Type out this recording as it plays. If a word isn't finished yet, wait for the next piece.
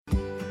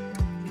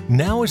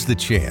Now is the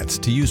chance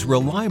to use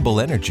reliable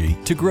energy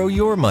to grow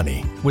your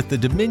money with the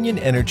Dominion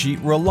Energy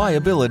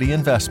Reliability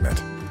Investment.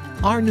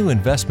 Our new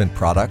investment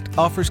product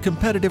offers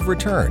competitive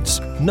returns,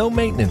 no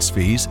maintenance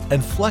fees,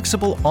 and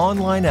flexible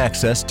online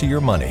access to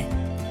your money.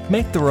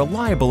 Make the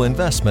reliable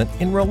investment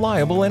in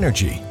reliable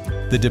energy.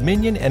 The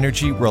Dominion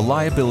Energy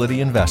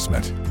Reliability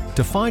Investment.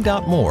 To find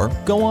out more,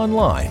 go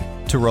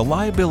online to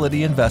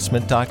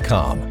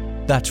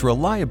reliabilityinvestment.com. That's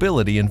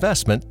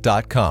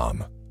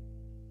reliabilityinvestment.com.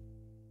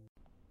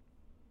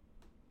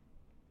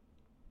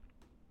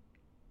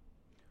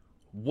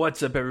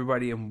 What's up,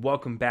 everybody, and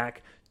welcome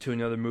back to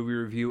another movie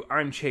review.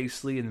 I'm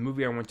Chase Lee, and the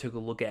movie I want to take a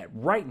look at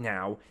right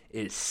now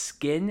is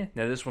Skin.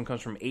 Now, this one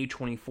comes from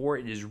A24.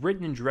 It is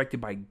written and directed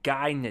by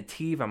Guy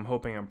Nativ. I'm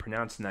hoping I'm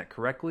pronouncing that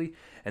correctly.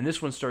 And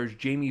this one stars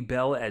Jamie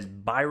Bell as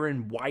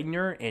Byron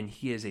Widener, and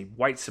he is a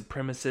white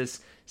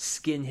supremacist,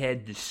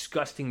 skinhead,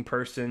 disgusting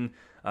person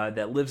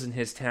that lives in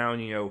his town.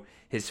 You know,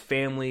 his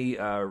family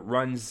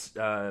runs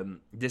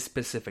this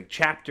specific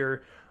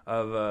chapter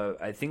of,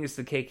 I think it's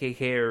the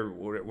KKK or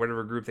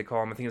whatever group they call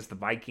them. I think it's the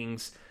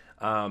Vikings.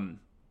 And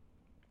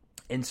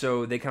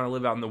so they kind of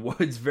live out in the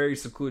woods, very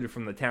secluded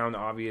from the town,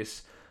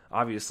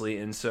 obviously.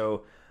 And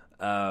so,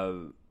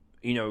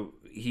 you know,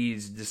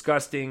 he's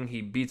disgusting.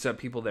 He beats up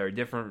people that are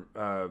different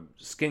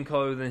skin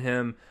color than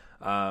him.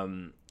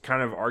 Kind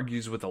of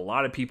argues with a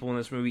lot of people in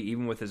this movie,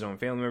 even with his own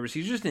family members.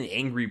 He's just an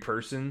angry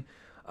person.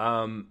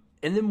 And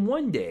then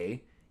one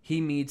day,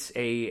 he meets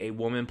a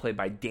woman played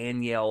by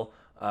Danielle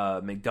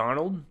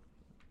McDonald.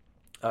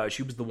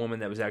 She was the woman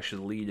that was actually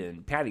the lead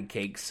in Patty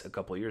Cakes a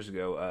couple of years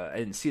ago. I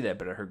didn't see that,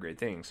 but I heard great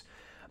things.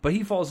 But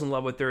he falls in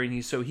love with her, and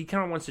he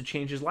kind of wants to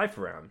change his life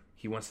around.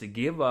 He wants to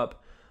give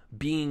up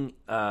being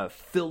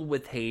filled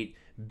with hate,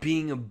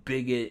 being a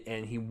bigot,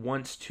 and he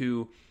wants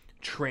to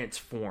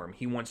transform.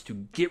 He wants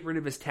to get rid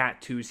of his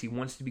tattoos. He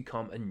wants to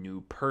become a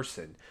new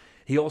person.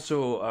 He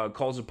also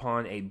calls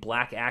upon a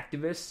black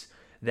activist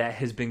that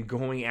has been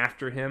going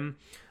after him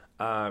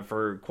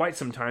for quite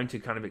some time to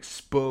kind of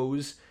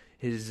expose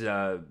his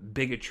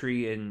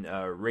bigotry and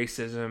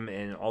racism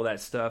and all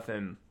that stuff.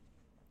 And,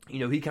 you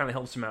know, he kind of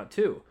helps him out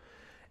too.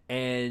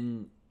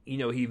 And, you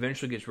know, he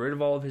eventually gets rid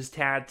of all of his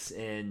tats,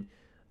 and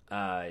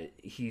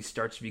he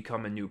starts to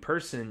become a new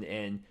person.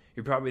 And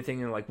you're probably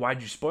thinking, like,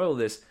 why'd you spoil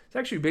this? It's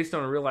actually based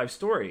on a real life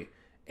story.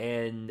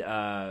 And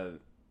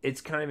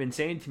it's kind of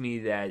insane to me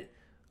that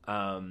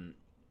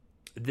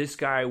this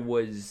guy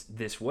was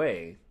this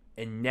way.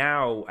 And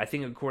now, I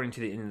think according to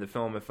the end of the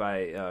film, if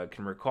I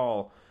can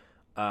recall,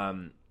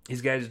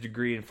 he's got his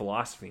degree in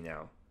philosophy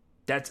now.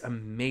 That's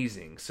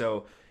amazing.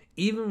 So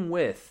even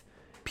with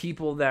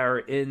people that are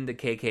in the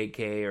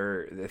KKK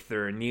or if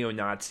they're a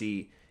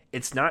neo-Nazi,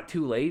 it's not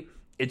too late.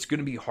 It's going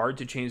to be hard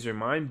to change their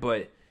mind,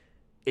 but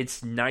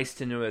it's nice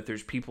to know that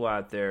there's people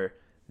out there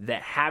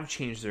that have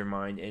changed their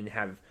mind and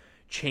have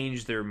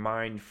changed their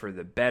mind for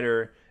the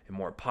better and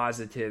more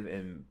positive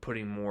and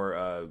putting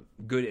more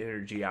good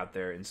energy out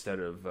there instead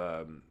of,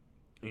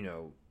 you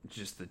know,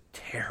 just the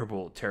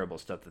terrible, terrible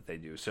stuff that they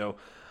do. So,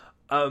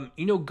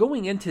 you know,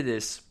 going into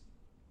this,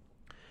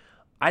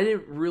 I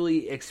didn't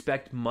really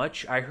expect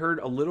much. I heard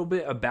a little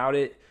bit about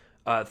it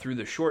through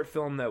the short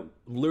film that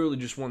literally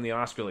just won the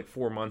Oscar like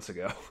 4 months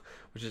ago,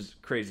 which is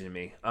crazy to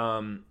me.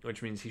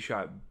 Which means he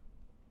shot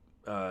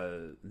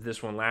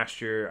this one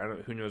last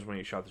year. Who knows when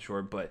he shot the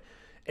short, but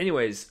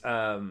anyways,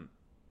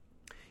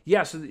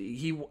 yeah. So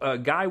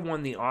Guy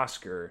won the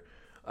Oscar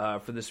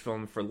for this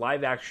film for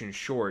live action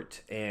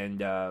short, and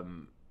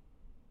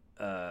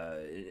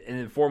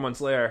then 4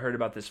 months later, I heard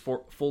about this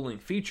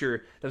full-length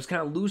feature that was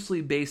kind of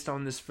loosely based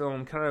on this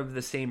film, kind of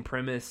the same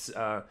premise,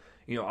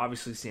 you know,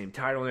 obviously same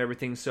title and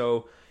everything.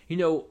 So, you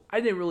know, I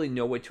didn't really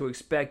know what to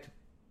expect,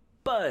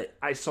 but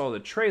I saw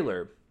the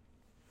trailer,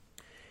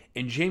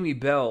 and Jamie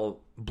Bell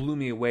blew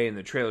me away in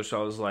the trailer,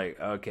 so I was like,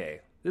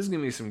 okay, this is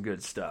going to be some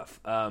good stuff.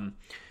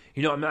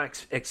 You know, I'm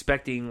not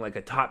expecting like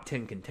a top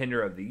 10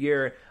 contender of the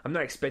year. I'm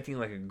not expecting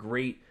like a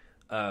great,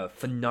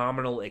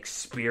 phenomenal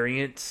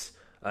experience,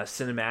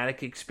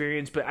 cinematic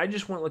experience, but I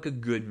just want like a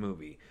good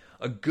movie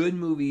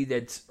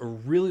that's a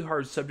really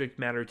hard subject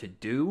matter to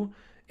do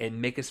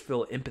and make us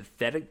feel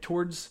empathetic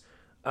towards,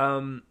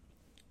 you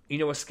know,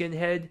 a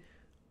skinhead,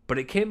 but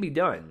it can be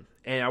done.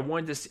 And I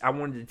wanted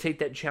to take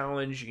that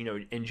challenge, you know,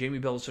 and Jamie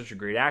Bell is such a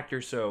great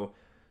actor, so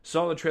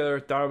saw the trailer,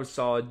 thought it was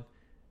solid,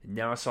 and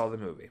now I saw the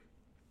movie.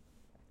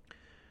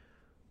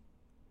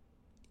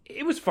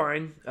 It was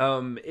fine.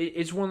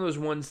 It's one of those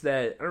ones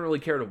that I don't really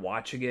care to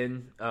watch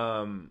again.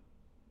 Well,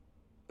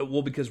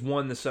 because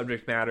one, the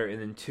subject matter,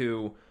 and then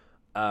two,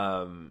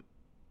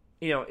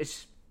 you know,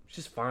 it's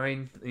just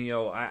fine. You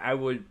know,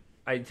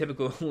 I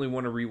typically only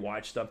want to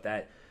rewatch stuff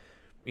that,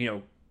 you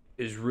know,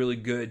 is really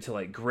good to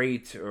like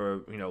great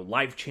or, you know,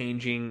 life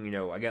changing. You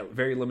know, I got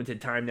very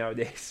limited time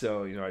nowadays,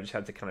 so, you know, I just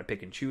have to kind of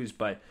pick and choose.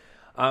 But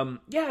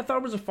yeah, I thought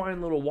it was a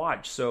fine little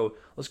watch. So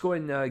let's go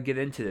ahead and get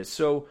into this.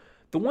 So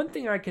the one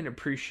thing I can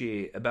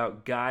appreciate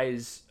about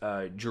Guy's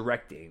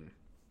directing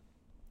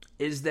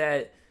is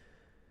that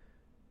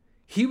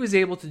he was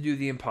able to do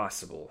the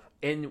impossible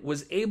and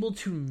was able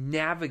to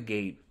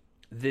navigate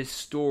this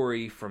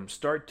story from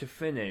start to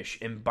finish,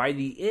 and by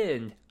the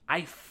end,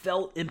 I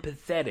felt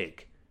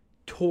empathetic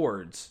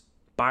towards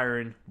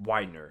Byron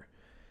Widener.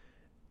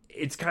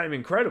 It's kind of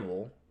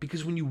incredible,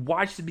 because when you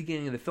watch the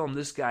beginning of the film,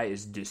 this guy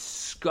is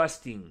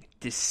disgusting,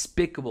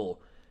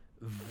 despicable,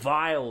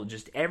 vile,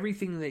 just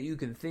everything that you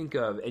can think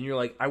of, and you're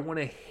like, I want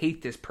to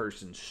hate this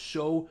person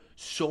so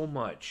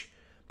much.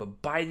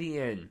 But by the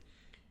end,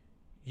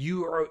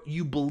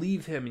 you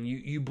believe him, and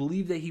you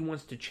believe that he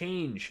wants to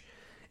change,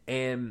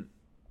 and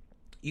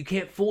you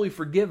can't fully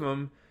forgive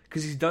him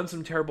because he's done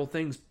some terrible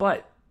things,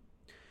 but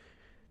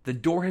the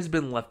door has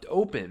been left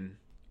open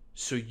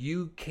so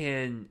you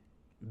can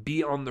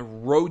be on the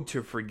road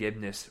to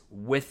forgiveness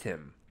with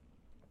him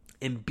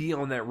and be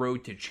on that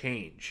road to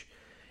change.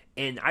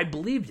 And I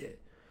believed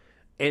it.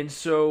 And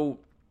so,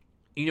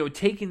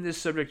 taking this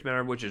subject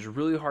matter, which is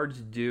really hard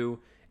to do,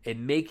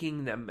 and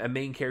making a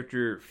main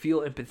character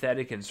feel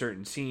empathetic in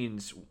certain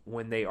scenes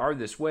when they are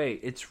this way,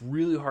 it's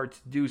really hard to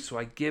do. So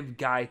I give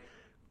Guy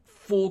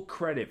full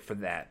credit for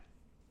that.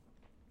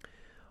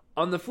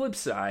 On the flip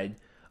side,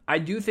 I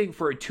do think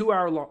for a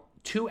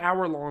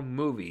 2-hour long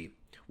movie,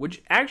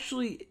 which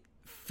actually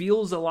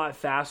feels a lot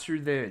faster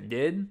than it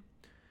did,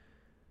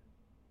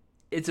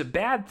 it's a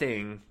bad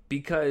thing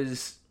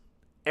because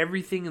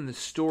everything in the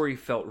story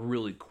felt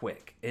really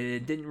quick, and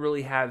it didn't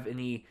really have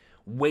any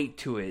weight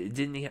to it. It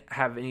didn't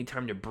have any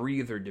time to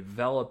breathe or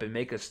develop and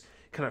make us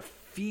kind of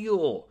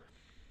feel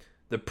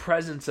the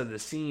presence of the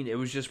scene. It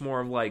was just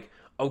more of like,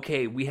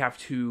 okay, we have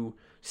to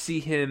see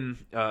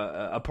him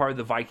a part of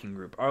the Viking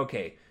group.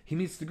 Okay, he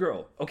meets the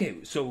girl. Okay,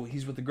 so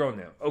he's with the girl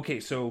now. Okay,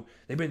 so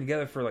they've been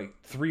together for like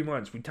 3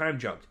 months. We time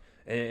jumped,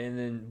 and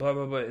then blah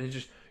blah blah. And it's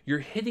just, you're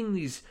hitting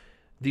these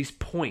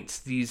points,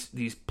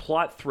 these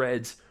plot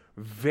threads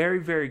very,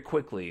 very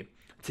quickly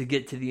to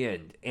get to the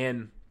end.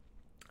 And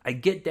I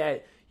get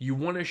that you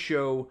want to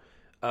show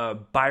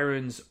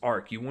Byron's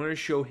arc, you want to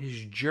show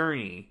his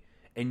journey,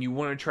 and you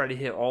want to try to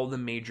hit all the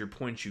major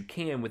points you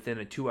can within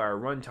a 2-hour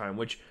runtime,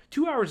 which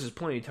 2 hours is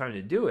plenty of time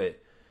to do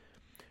it.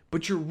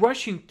 But you're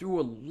rushing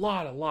through a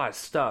lot of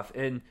stuff.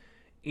 And,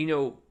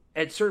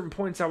 at certain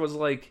points I was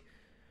like,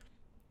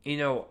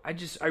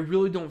 I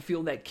really don't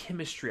feel that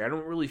chemistry. I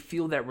don't really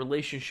feel that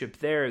relationship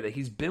there, that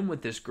he's been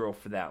with this girl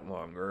for that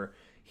long, or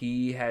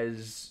he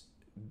has,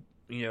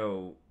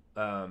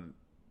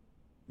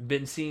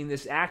 been seeing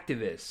this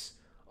activist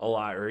a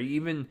lot, or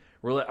even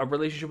a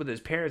relationship with his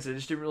parents. I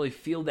just didn't really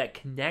feel that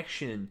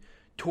connection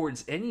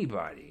towards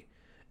anybody.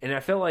 And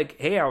I felt like,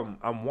 hey,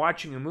 I'm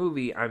watching a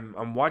movie,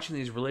 I'm watching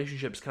these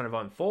relationships kind of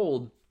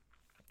unfold,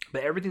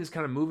 but everything's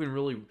kind of moving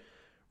really,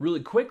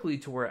 really quickly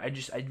to where I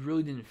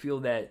really didn't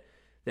feel that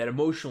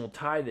emotional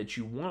tie that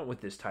you want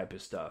with this type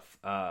of stuff.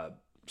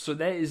 So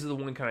that is the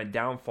one kind of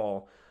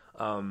downfall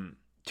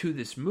to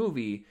this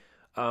movie.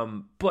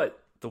 But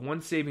the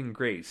one saving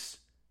grace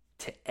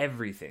to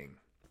everything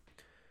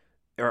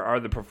are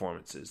the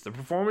performances. The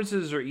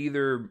performances are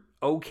either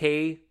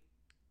okay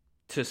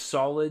to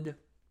solid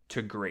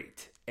to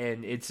great,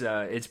 and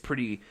it's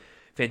pretty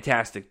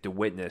fantastic to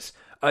witness.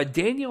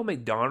 Danielle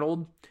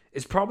Macdonald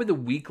is probably the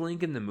weak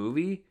link in the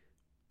movie,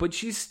 but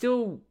she's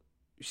still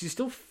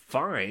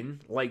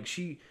fine. Like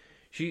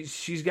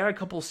she's got a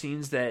couple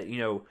scenes that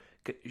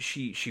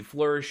she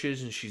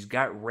flourishes, and she's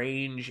got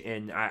range,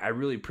 and I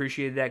really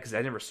appreciated that because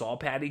I never saw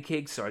Patty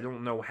Cake, so I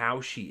don't know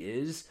how she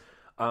is.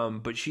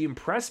 But she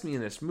impressed me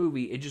in this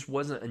movie. It just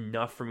wasn't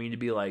enough for me to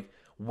be like,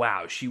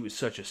 wow, she was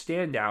such a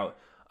standout,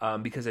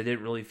 because I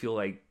didn't really feel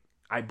like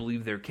I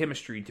believed their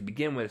chemistry to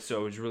begin with,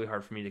 so it was really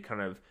hard for me to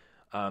kind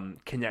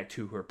of connect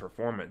to her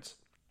performance.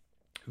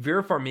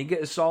 Vera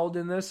Farmiga is solid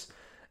in this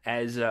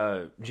as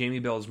Jamie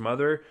Bell's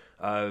mother.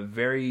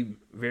 Very,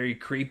 very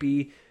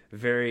creepy,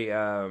 very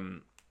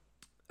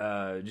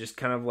just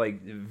kind of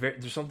like,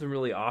 there's something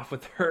really off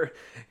with her.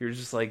 You're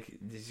just like,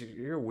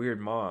 you're a weird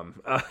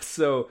mom.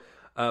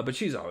 But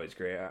she's always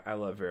great. I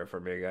love Vera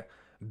Farmiga.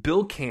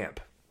 Bill Camp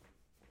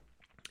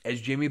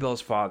as Jamie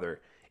Bell's father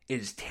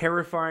is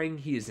terrifying.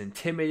 He is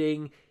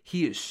intimidating.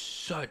 He is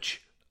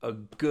such a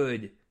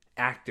good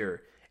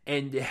actor,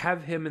 and to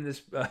have him in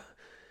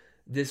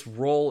this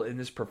role, in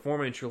this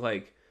performance, you're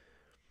like,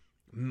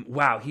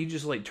 wow, he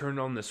just like turned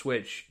on the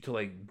switch to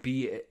like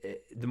be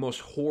the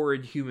most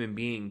horrid human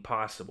being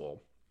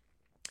possible.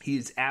 He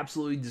is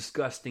absolutely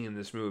disgusting in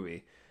this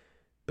movie,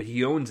 but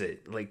he owns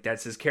it. Like,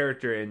 that's his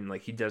character, and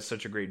like he does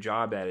such a great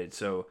job at it.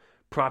 So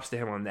props to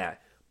him on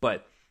that.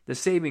 But the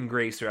saving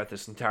grace throughout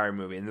this entire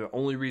movie, and the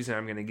only reason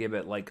I'm going to give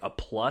it like a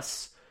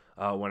plus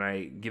when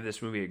I give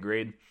this movie a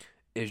grade,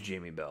 is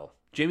Jamie Bell.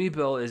 Jamie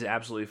Bell is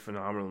absolutely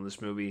phenomenal in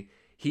this movie.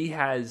 He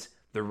has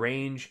the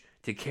range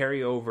to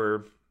carry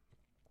over,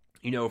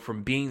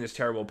 from being this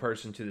terrible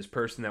person to this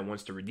person that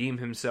wants to redeem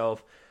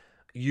himself.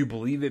 You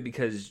believe it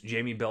because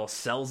Jamie Bell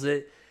sells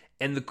it.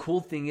 And the cool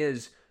thing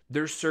is,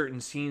 there's certain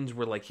scenes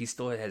where like he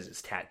still has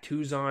his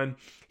tattoos on.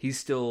 He's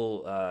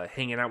still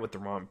hanging out with the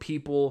wrong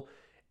people.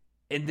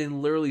 And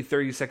then literally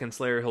 30 seconds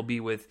later, he'll be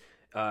with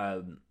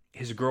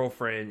his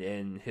girlfriend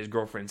and his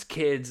girlfriend's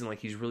kids, and like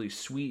he's really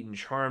sweet and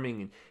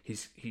charming, and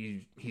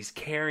he's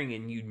caring,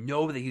 and you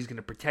know that he's going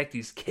to protect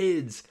these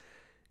kids.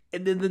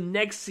 And then the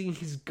next scene,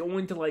 he's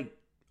going to like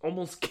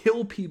almost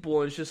kill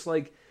people. And it's just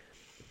like,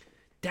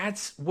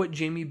 that's what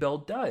Jamie Bell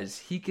does.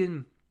 He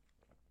can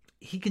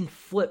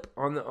flip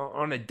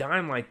on a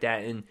dime like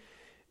that and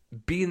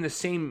be in the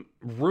same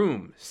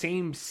room,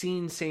 same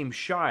scene, same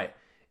shot,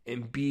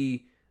 and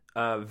be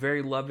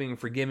very loving and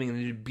forgiving, and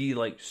then be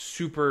like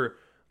super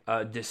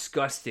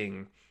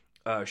disgusting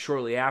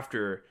shortly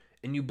after,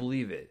 and you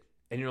believe it.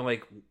 And you're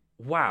like,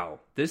 wow,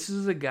 this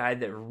is a guy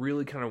that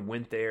really kind of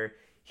went there.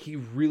 He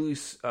really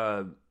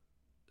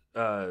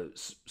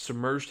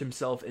submerged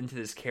himself into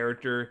this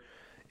character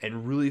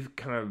and really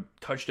kind of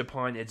touched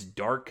upon its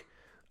dark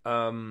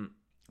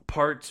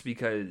parts,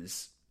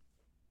 because,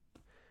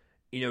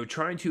 you know,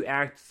 trying to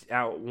act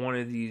out one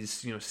of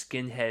these, you know,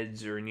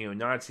 skinheads or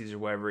neo-Nazis or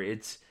whatever,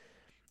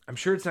 I'm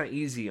sure it's not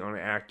easy on an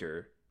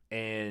actor.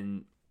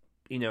 And,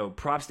 you know,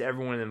 props to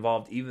everyone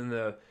involved, even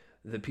the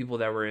people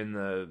that were in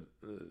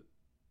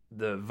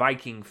the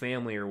Viking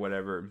family or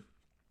whatever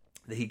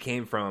that he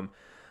came from.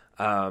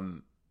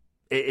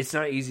 It's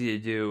not easy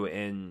to do,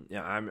 and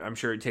I'm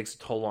sure it takes a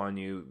toll on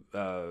you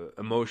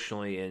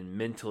emotionally and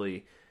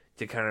mentally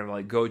to kind of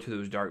like go to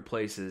those dark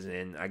places,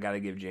 and I got to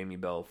give Jamie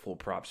Bell full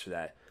props for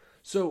that.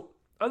 So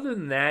other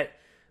than that,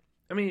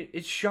 I mean,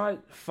 it's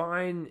shot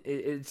fine.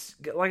 It's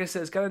like I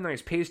said, it's got a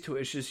nice pace to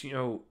it. It's just, you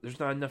know, there's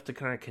not enough to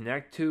kind of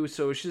connect to.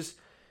 So it's just,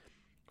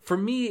 for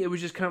me, it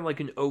was just kind of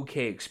like an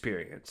okay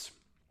experience.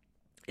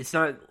 It's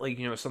not like,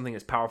 you know, something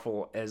as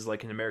powerful as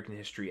like an American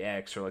History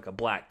X or like a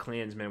Black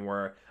Klansman,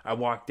 where I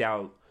walked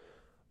out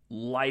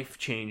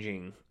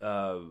life-changing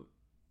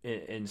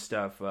and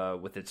stuff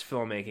with its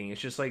filmmaking.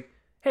 It's just like,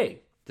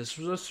 hey, this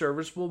was a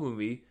serviceable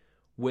movie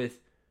with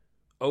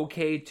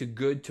okay to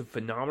good to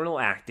phenomenal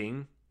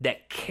acting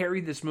that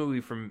carried this movie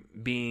from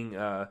being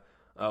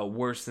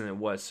worse than it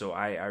was. So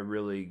I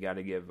really got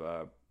to give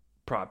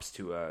props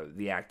to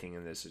the acting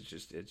in this.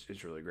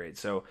 It's really great.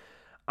 So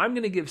I'm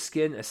going to give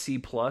Skin a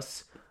C+.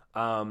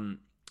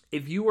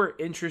 If you were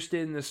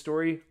interested in this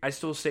story, I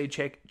still say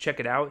check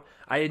it out.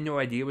 I had no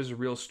idea it was a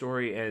real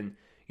story, and,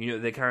 you know,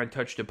 they kind of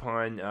touched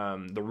upon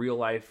the real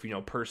life, you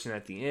know, person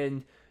at the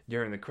end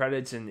during the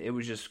credits, and it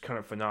was just kind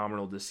of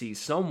phenomenal to see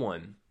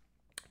someone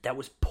that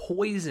was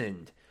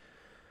poisoned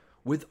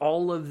with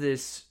all of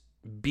this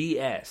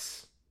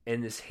BS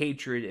and this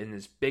hatred and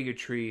this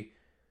bigotry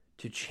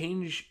to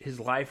change his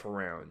life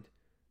around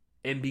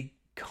and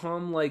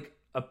become like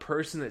a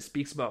person that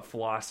speaks about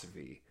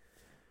philosophy.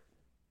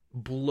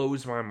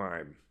 Blows my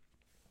mind.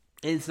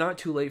 And it's not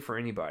too late for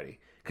anybody,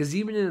 because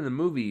even in the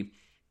movie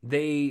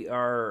they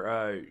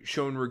are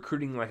shown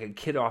recruiting like a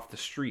kid off the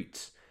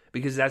streets,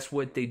 because that's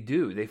what they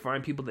do. They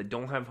find people that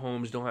don't have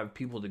homes, don't have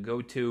people to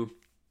go to,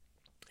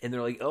 and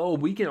they're like, oh,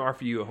 we can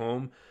offer you a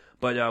home,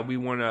 but we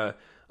want to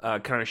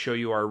kind of show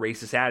you our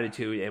racist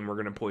attitude, and we're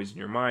going to poison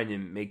your mind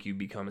and make you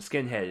become a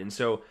skinhead. And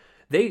so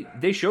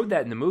they showed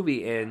that in the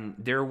movie, and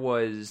there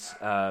was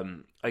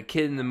a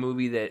kid in the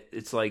movie that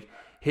it's like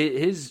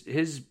his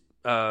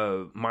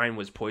mind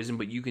was poisoned,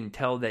 but you can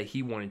tell that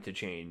he wanted to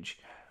change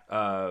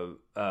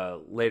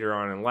later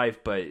on in life.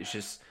 But it's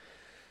just,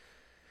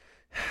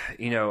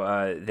 you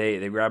know,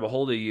 they grab a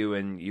hold of you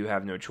and you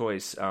have no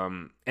choice.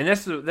 And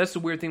that's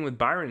the weird thing with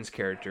Byron's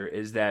character,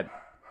 is that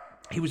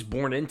he was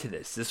born into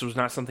this. This was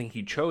not something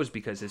he chose,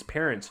 because his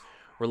parents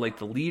were like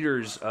the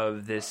leaders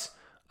of this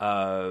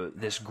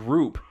this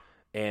group.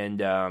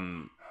 And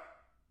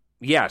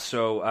yeah,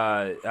 so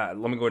let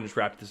me go ahead and just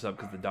wrap this up,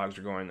 because the dogs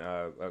are going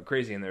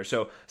crazy in there.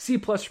 So C+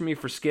 for me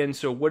for Skin.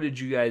 So what did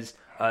you guys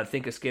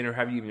think of Skin, or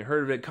have you even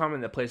heard of it?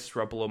 Comment that places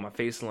right below my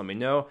face and let me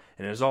know.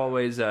 And as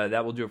always,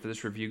 that will do it for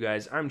this review,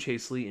 guys. I'm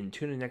Chase Lee, and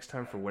tune in next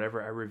time for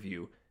whatever I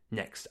review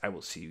next. I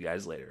will see you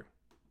guys later.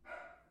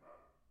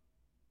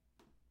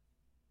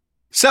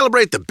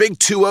 Celebrate the big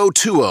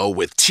 2020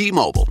 with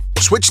T-Mobile.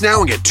 Switch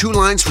now and get 2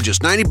 lines for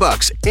just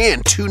 $90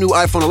 and 2 new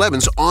iPhone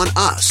 11s on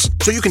us.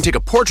 So you can take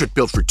a portrait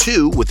built for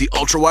 2 with the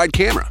ultra-wide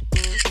camera.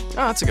 Oh,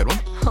 that's a good one.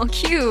 Oh,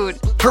 cute.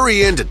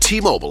 Hurry in to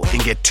T-Mobile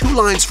and get 2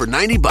 lines for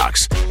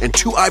 $90 and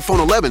 2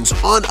 iPhone 11s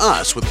on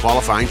us with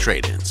qualifying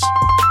trade-ins.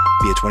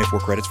 Via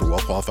 24 credits for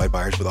well-qualified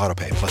buyers with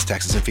AutoPay, plus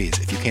taxes and fees.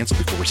 If you cancel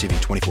before receiving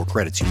 24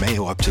 credits, you may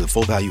owe up to the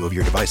full value of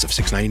your device of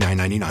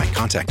 $699.99.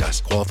 Contact us.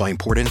 Qualifying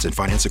port-ins and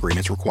finance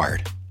agreements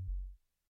required.